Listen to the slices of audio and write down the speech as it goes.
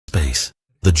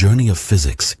The journey of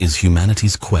physics is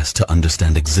humanity's quest to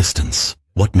understand existence.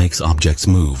 What makes objects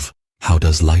move? How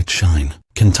does light shine?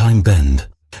 Can time bend?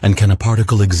 And can a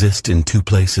particle exist in two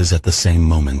places at the same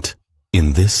moment?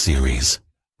 In this series,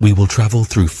 we will travel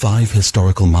through 5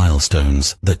 historical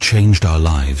milestones that changed our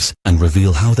lives and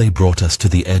reveal how they brought us to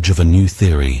the edge of a new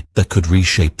theory that could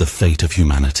reshape the fate of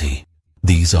humanity.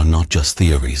 These are not just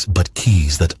theories, but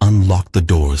keys that unlock the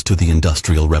doors to the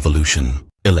Industrial Revolution,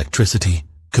 electricity,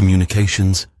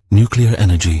 communications, nuclear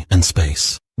energy, and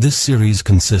space. This series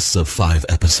consists of 5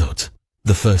 episodes.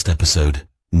 The first episode,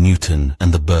 Newton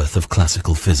and the birth of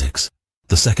classical physics.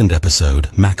 The second episode,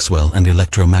 Maxwell and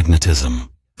electromagnetism.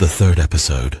 The third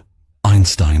episode,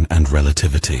 Einstein and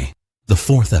relativity. The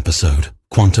fourth episode,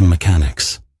 quantum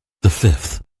mechanics. The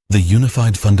fifth, the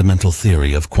unified fundamental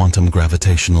theory of quantum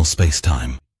gravitational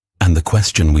spacetime. And the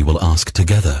question we will ask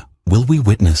together, will we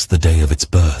witness the day of its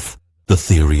birth, the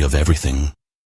theory of everything?